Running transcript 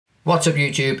What's up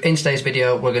YouTube? In today's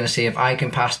video we're going to see if I can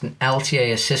pass an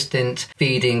LTA assistant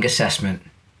feeding assessment.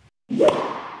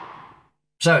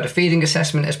 So the feeding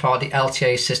assessment is part of the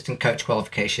LTA assistant coach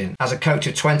qualification. As a coach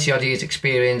of 20 odd years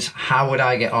experience, how would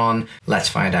I get on? Let's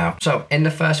find out. So in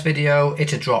the first video,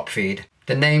 it's a drop feed.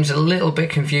 The name's a little bit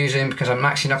confusing because I'm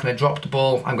actually not going to drop the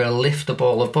ball. I'm going to lift the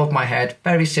ball above my head,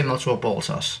 very similar to a ball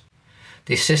toss.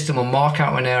 The assistant will mark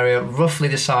out an area roughly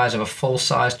the size of a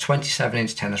full-size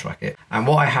 27-inch tennis racket. And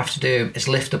what I have to do is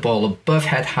lift the ball above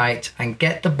head height and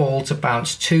get the ball to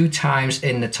bounce 2 times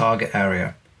in the target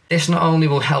area. This not only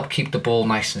will help keep the ball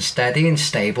nice and steady and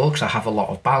stable because I have a lot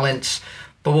of balance,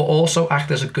 but will also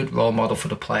act as a good role model for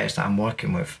the players that I'm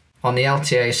working with. On the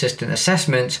LTA assistant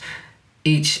assessment,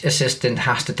 each assistant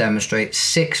has to demonstrate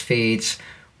 6 feeds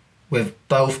with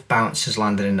both bounces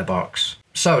landing in the box.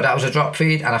 So that was a drop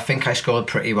feed and I think I scored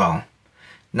pretty well.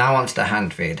 Now onto the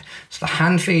hand feed. So the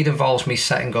hand feed involves me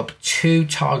setting up 2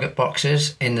 target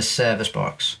boxes in the service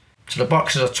box. So the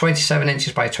boxes are 27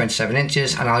 inches by 27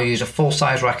 inches and I'll use a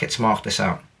full-size racket to mark this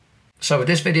out. So with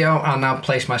this video, I'll now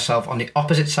place myself on the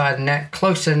opposite side of the net,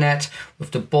 close to the net,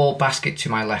 with the ball basket to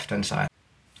my left-hand side.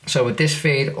 So with this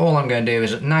feed, all I'm going to do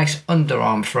is a nice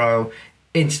underarm throw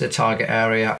into the target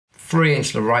area, 3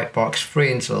 into the right box,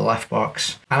 3 into the left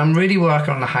box. And I'm really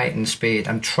working on the height and speed.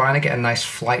 I'm trying to get a nice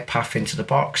flight path into the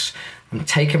box. I'm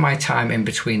taking my time in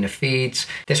between the feeds.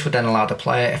 This would then allow the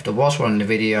player, if there was one in the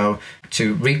video,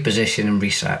 to reposition and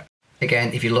reset.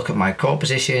 Again, if you look at my court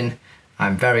position,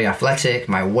 I'm very athletic.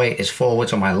 My weight is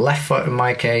forwards on my left foot in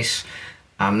my case.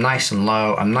 I'm nice and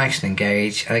low, I'm nice and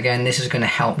engaged. And again, this is going to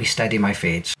help me steady my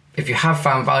feeds. If you have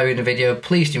found value in the video,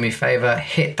 please do me a favor,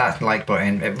 hit that like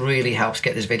button. It really helps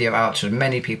get this video out to as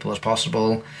many people as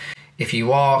possible. If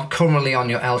you are currently on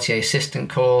your LTA assistant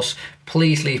course,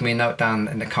 please leave me a note down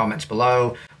in the comments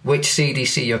below which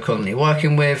CDC you're currently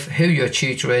working with, who your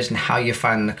tutor is, and how you're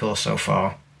finding the course so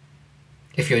far.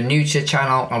 If you're new to the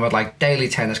channel and would like daily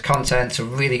tennis content to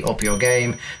really up your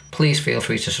game, please feel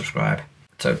free to subscribe.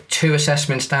 So 2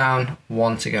 assessments down,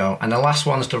 1 to go. And the last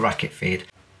one's the racket feed.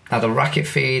 Now the racket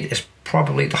feed is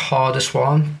probably the hardest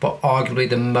one, but arguably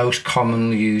the most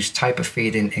commonly used type of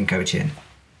feeding in coaching.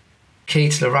 Key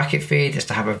to the racket feed is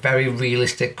to have a very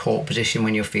realistic court position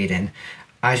when you're feeding.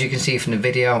 As you can see from the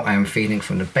video, I am feeding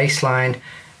from the baseline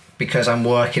because I'm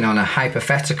working on a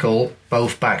hypothetical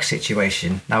both back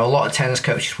situation. Now a lot of tennis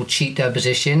coaches will cheat their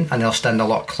position and they'll stand a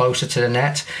lot closer to the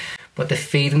net, but they're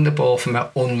feeding the ball from an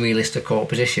unrealistic court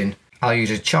position. I'll use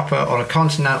a chopper or a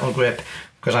continental grip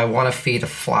because I want to feed a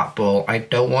flat ball. I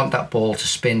don't want that ball to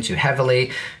spin too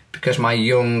heavily because my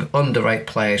young underage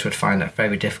players would find it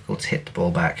very difficult to hit the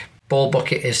ball back. Ball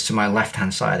bucket is to my left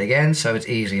hand side again, so it's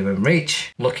easy within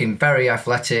reach. Looking very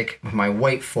athletic with my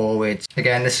weight forwards.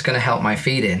 Again, this is going to help my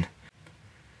feeding.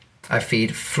 I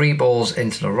feed 3 balls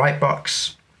into the right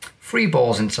box, 3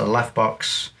 balls into the left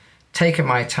box, taking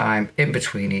my time in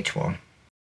between each one.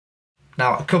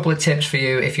 Now, a couple of tips for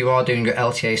you if you are doing your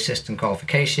LTA assistant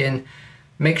qualification.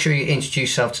 Make sure you introduce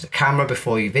yourself to the camera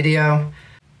before you video.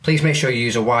 Please make sure you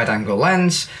use a wide angle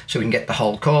lens so we can get the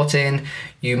whole court in.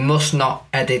 You must not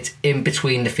edit in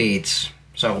between the feeds.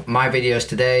 So my videos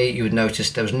today, you would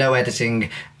notice there was no editing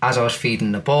as I was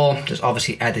feeding the ball. There's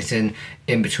obviously editing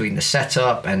in between the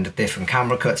setup and the different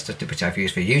camera cuts which I've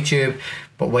used for YouTube.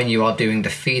 But when you are doing the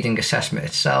feeding assessment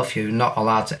itself, you're not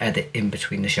allowed to edit in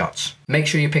between the shots. Make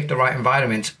sure you pick the right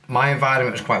environment. My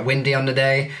environment was quite windy on the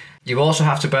day. You also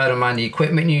have to bear in mind the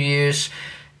equipment you use.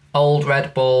 Old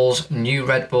red balls, new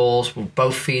red balls will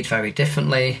both feed very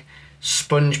differently.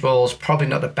 Sponge balls, probably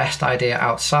not the best idea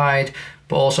outside,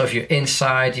 but also if you're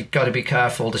inside, you've got to be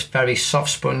careful. There's very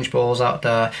soft sponge balls out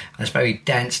there, and there's very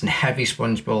dense and heavy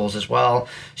sponge balls as well.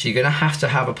 So you're going to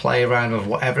have a play around with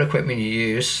whatever equipment you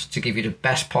use to give you the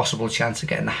best possible chance of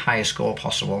getting the highest score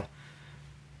possible.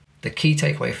 The key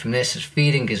takeaway from this is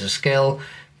feeding is a skill.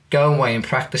 Go away and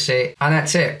practice it. And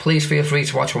that's it. Please feel free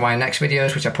to watch one of my next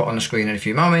videos, which I put on the screen in a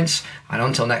few moments. And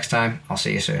until next time, I'll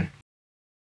see you soon.